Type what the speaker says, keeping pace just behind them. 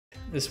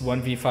This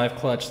 1v5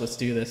 clutch, let's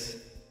do this.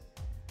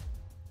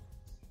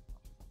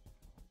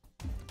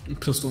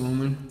 Pistol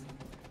only.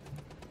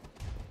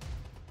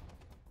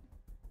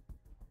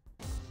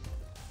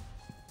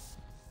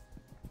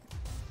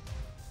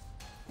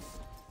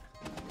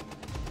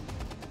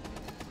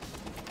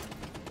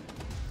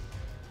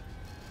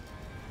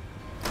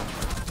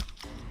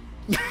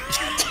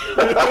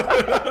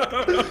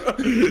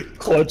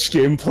 Clutch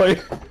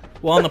gameplay.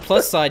 Well, on the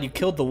plus side, you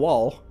killed the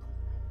wall.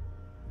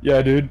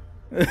 Yeah, dude.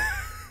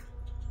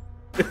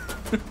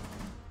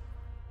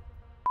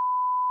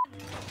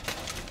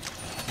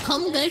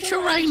 Come get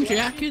your rain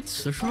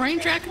jackets. There's rain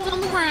jackets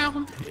on the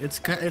ground.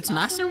 It's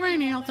nice and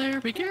rainy out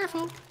there. Be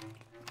careful.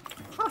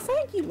 Oh,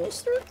 thank you,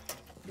 mister.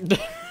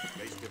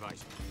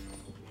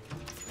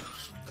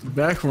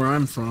 Back where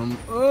I'm from.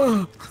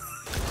 Ugh.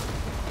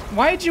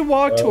 Why'd you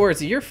walk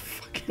towards it? You're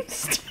fucking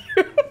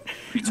stupid.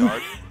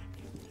 Retard.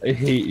 I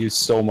hate you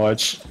so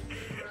much.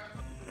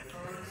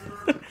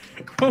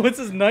 What's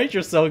this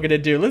nitro cell gonna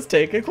do? Let's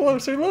take a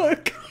closer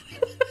look.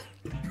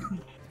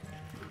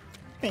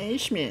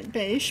 Basement,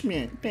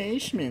 basement,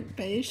 basement,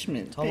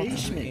 basement,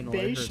 basement, basement,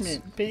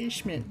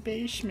 basement, basement,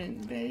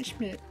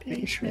 basement,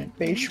 basement, basement,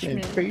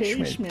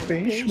 basement,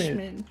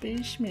 basement,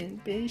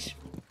 basement, basement,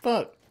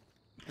 fuck.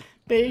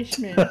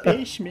 Basement,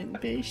 basement,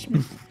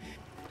 basement.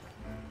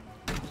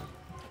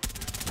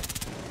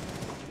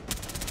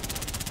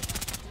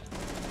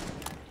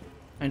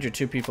 I injured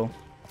 2 people.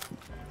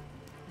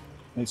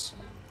 Nice.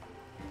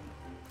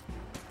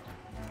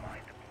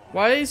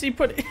 Why is he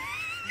putting...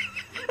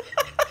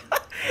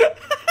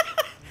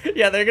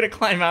 Yeah, they're gonna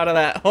climb out of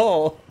that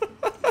hole.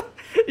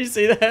 You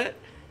see that?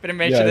 Better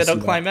make sure they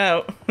don't climb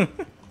out.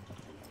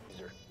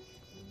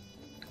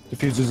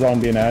 Diffuser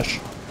zombie and Ash.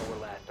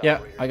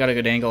 Yeah, I got a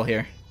good angle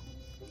here.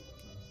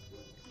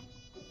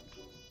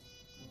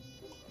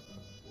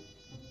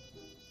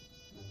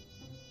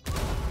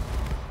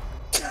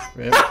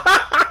 Rip.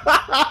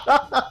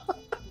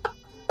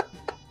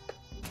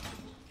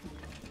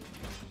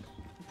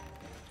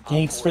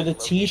 Thanks for the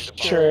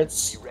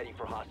t-shirts.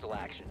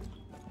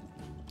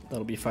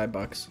 That'll be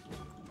 $5.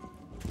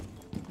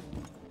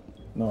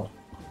 No.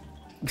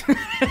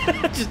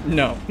 Just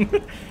no.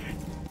 Because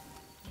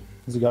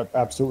he got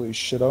absolutely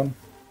shit on.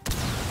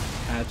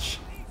 Hatch.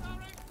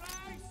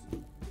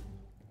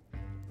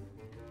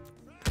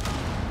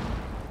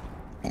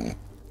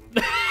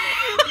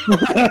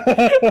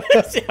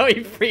 See how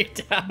he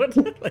freaked out?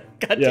 Like,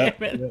 God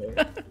damn it.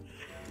 Yeah.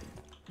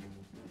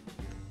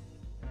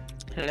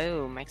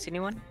 Hello, Max,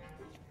 anyone?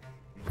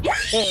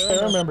 Hey,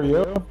 I remember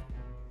you.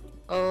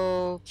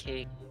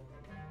 Okay.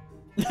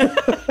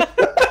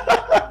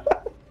 I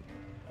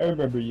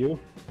remember you.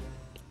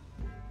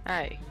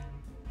 Hi.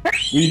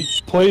 We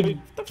played.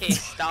 Okay,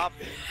 stop.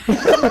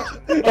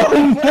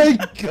 Oh my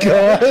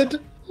god!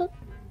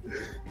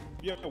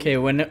 Okay,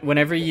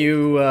 whenever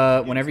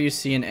you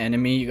see an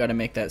enemy, you gotta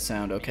make that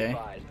sound, okay?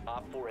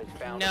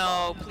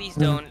 No, please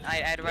don't.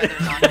 I'd rather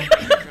not make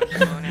the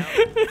phone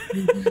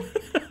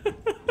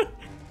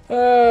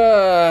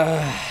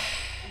out.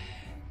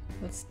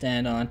 Let's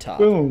stand on top.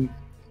 Boom.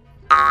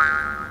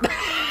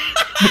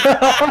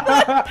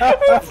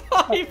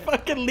 He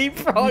fucking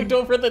leapfrogged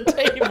over the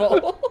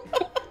table.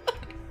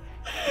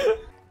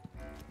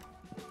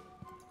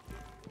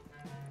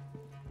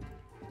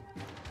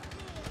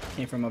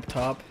 Came from up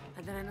top.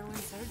 Adrenaline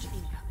surge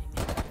incoming.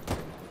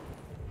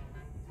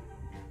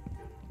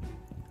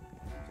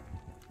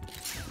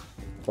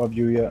 Above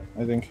you yet,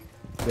 I think.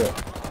 Yeah.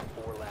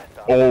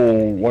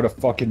 Oh, what a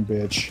fucking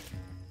bitch.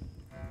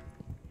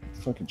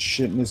 Fucking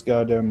shit in his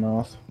goddamn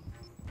mouth.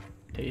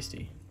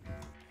 Tasty.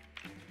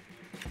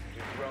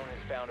 Your drone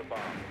has found a bomb.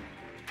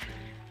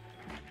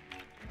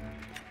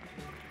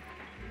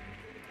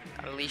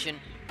 Got a lesion.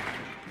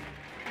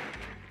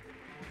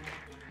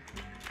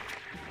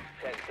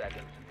 10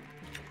 seconds.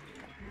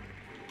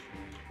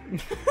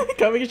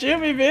 Come and shoot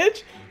me,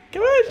 bitch!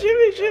 Come on, shoot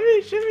me, shoot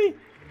me, shoot me!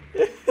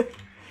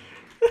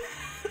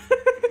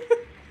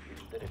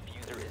 The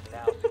diffuser is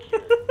now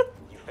secure.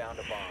 You found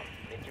a bomb.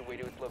 Make your way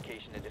to its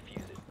location and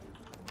defuse it.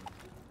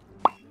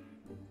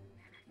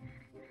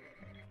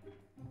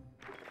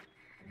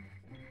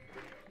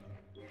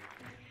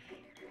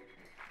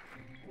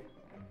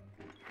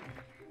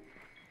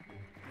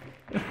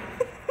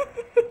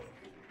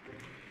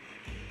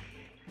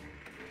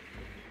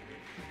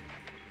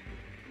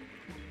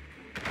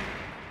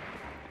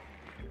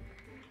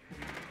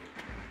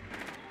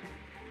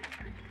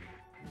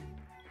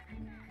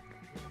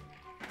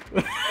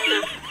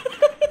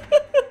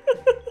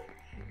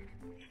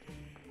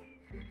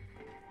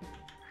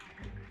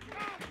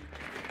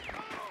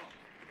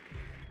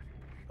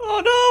 Oh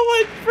no,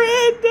 my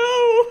friend, no!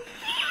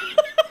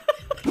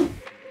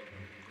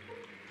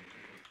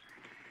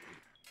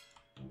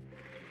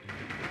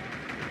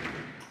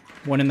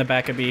 One in the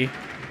back of B.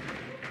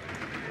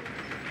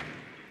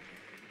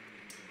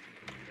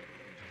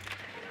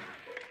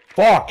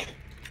 Fuck!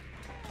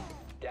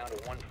 Down to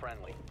one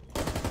friendly.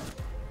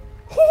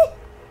 Whoa!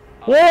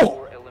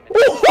 Four eliminated.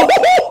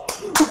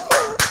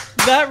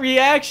 that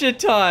reaction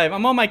time.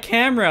 I'm on my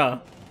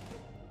camera.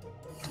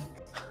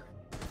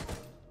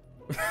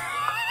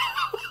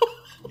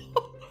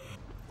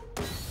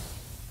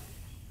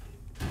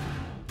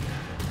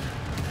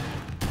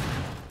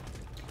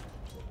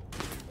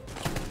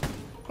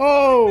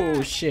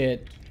 Oh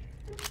shit.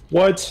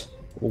 What?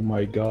 Oh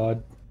my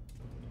god.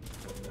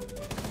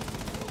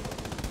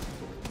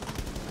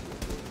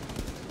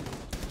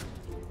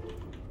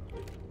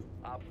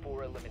 Op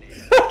 4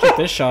 eliminated. Check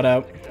this shot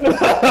out.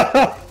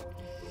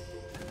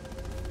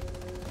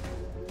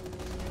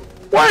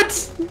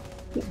 What?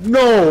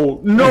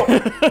 No, no. Be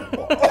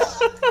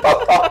advised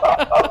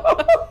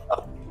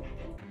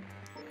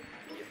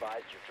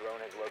your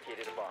drone has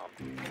located a bomb.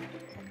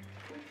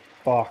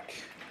 Fuck.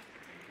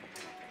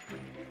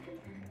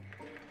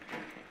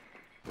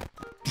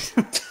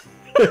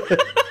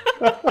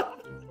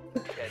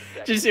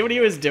 Did you see what he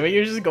was doing? He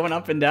was just going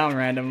up and down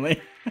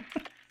randomly.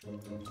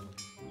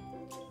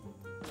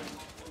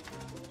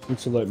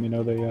 Thanks for letting me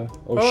know that, yeah.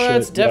 Oh, shit.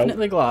 that's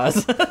definitely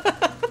glass.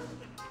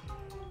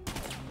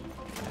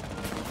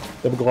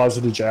 Double glass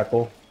of the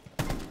jackal.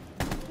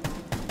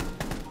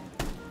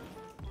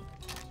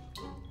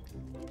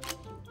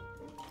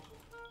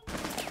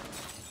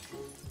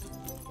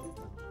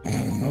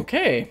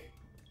 Okay.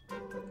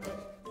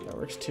 That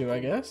works too, I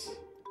guess.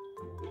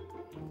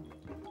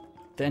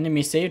 The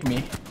enemy saved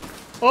me.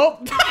 Oh!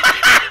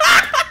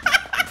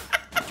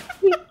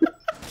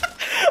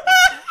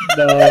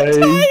 Nice.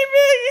 Timing!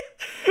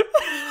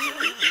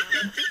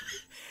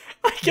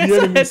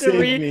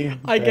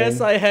 I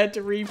guess I had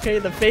to repay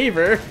the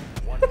favor.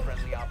 One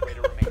friendly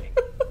operator remaining.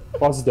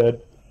 Boss is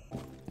dead.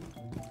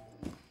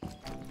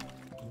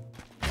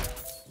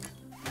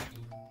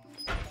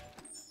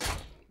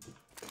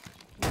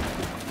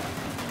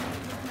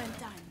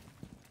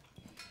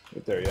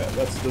 Right there, yeah.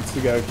 That's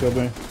the guy who killed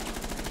me.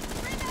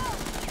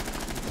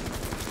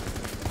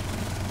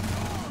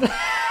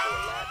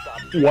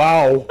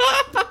 Wow.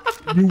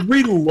 You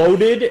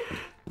reloaded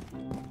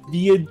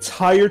the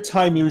entire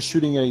time he was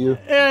shooting at you.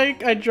 Yeah,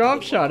 I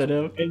drop shot at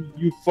him. And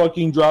you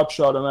fucking drop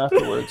shot him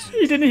afterwards.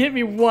 He didn't hit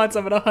me once.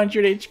 I'm at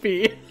 100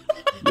 HP.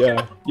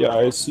 Yeah,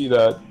 I see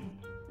that.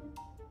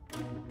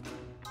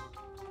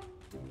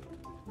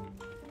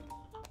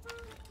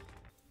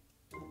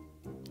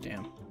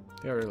 Damn.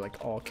 They were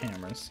like all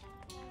cameras.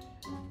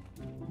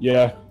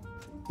 Yeah.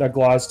 That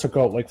glass took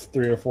out like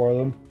 3 or 4 of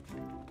them.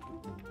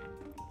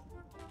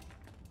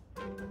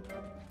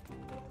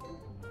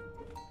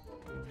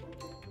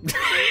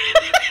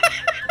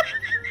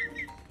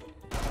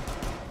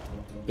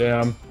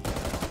 Damn.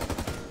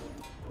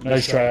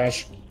 Nice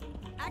trash.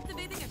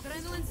 Activating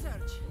adrenaline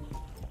surge.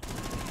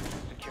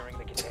 Securing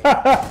the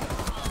container.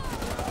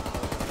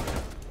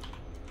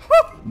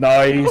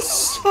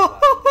 Nice.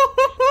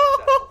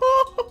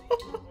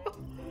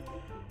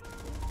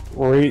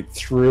 Right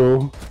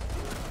through.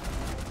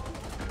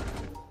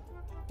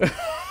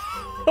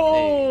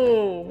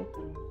 Oh!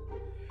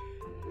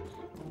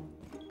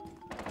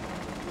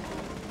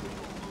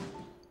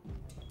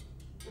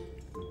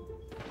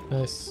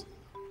 Nice.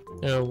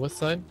 What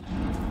side?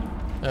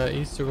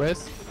 East or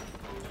west?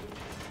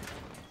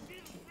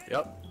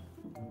 Yep.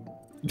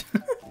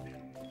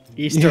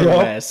 East or Yup.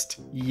 west?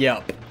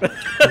 Yup.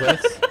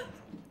 West?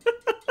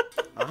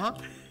 Uh-huh.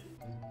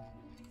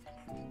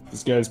 I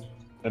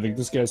think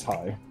this guy's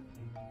high.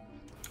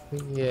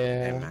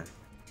 Yeah.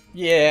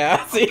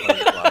 Yeah. See?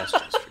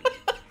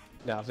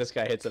 Now, if this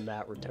guy hits a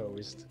mat, we're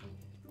toast.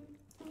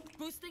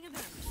 Boosting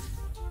awareness.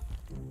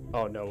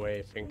 Oh, no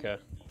way, Finka,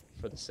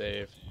 for the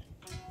save.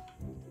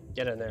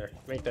 Get in there.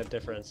 Make that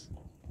difference.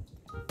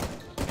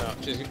 No,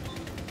 she's...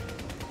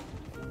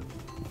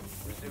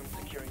 Resume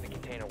securing the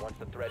container once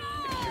the threat is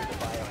secure the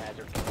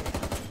biohazard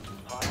container.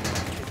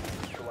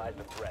 Hostage neutralize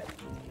the threat.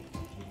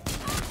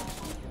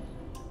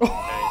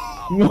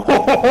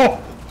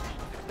 No!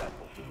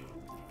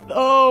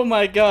 Oh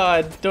my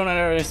god. Don't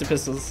underestimate the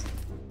pistols.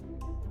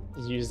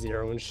 Use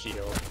their own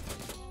shield.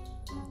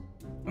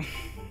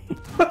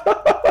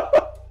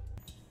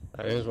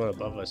 There's one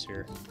above us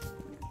here.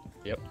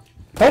 Yep.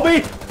 Help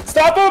me!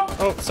 Stop him!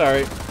 Oh,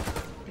 sorry.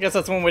 I guess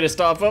that's one way to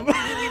stop him.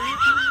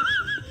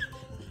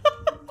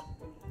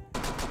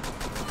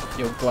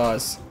 Yo,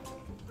 Claws.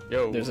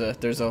 Yo.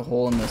 There's a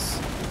hole in this.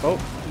 Oh,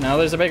 now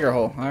there's a bigger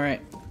hole. All right.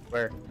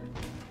 Where?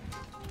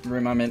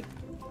 Room I'm in.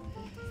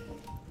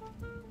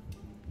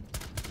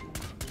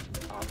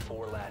 Op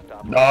 4 last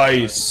operator.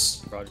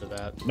 Nice! Roger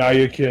that. Now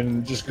you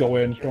can just go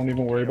in. Don't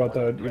even worry about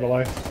the evil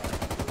eye.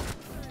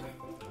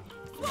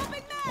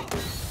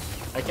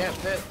 I can't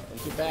fit. I'm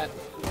too fat.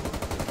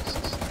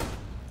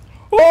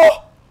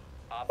 Oh!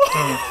 Op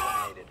 4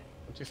 eliminated.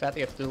 I'm too fat to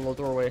get through the little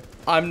doorway.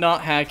 I'm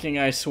not hacking,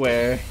 I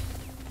swear.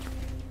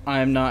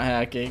 I'm not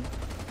hacking.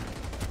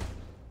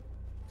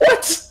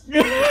 What?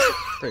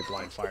 Pretty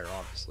blind fire,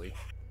 obviously.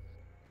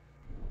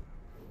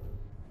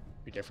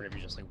 Be different if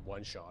you just like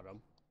one-shot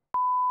him.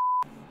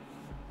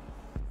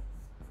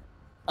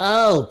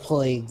 I'll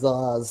play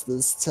Gauze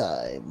this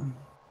time.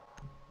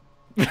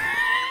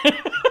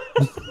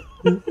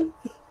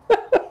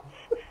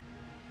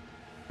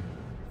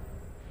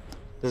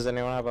 Does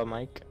anyone have a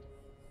mic?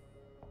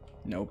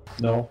 Nope.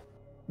 No.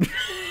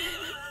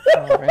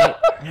 Alright,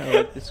 I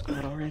like this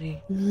squad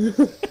already.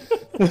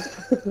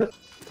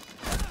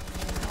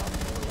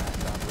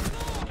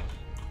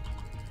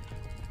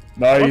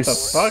 Nice. What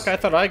the fuck? I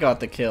thought I got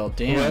the kill.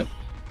 Damn.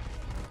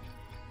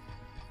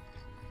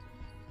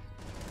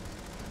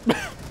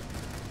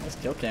 Nice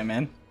kill cam,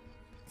 man.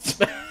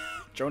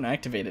 Drone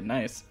activated.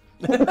 Nice.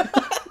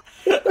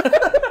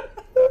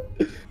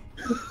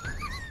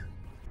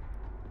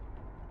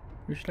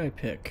 Who should I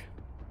pick?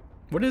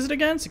 What is it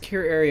again?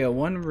 Secure area.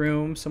 One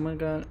room. Someone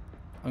got...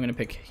 I'm gonna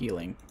pick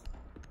healing.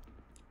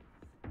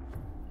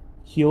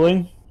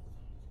 Healing?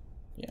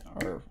 Yeah,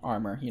 or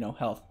armor. You know,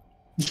 health.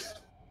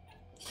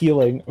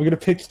 Healing. I'm gonna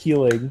pick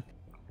healing.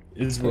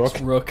 Is Rook.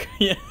 It's Rook.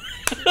 Yeah.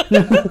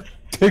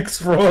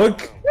 Picks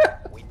Rook.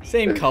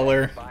 Same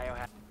color.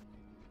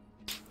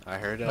 I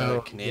heard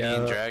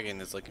Canadian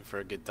Dragon is looking for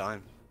a good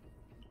time.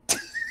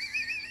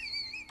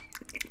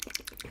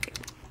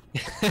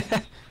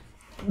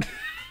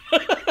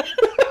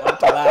 Want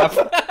to laugh.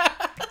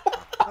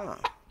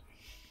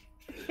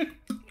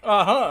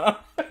 Uh-huh.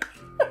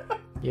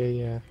 Yeah.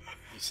 You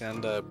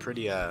sound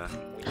pretty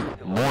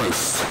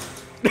Moist.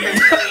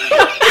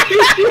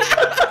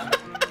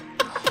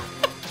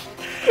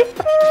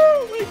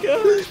 Oh my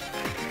god.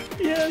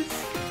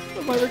 Yes.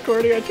 Am I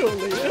recording? I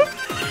totally am.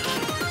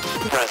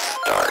 press.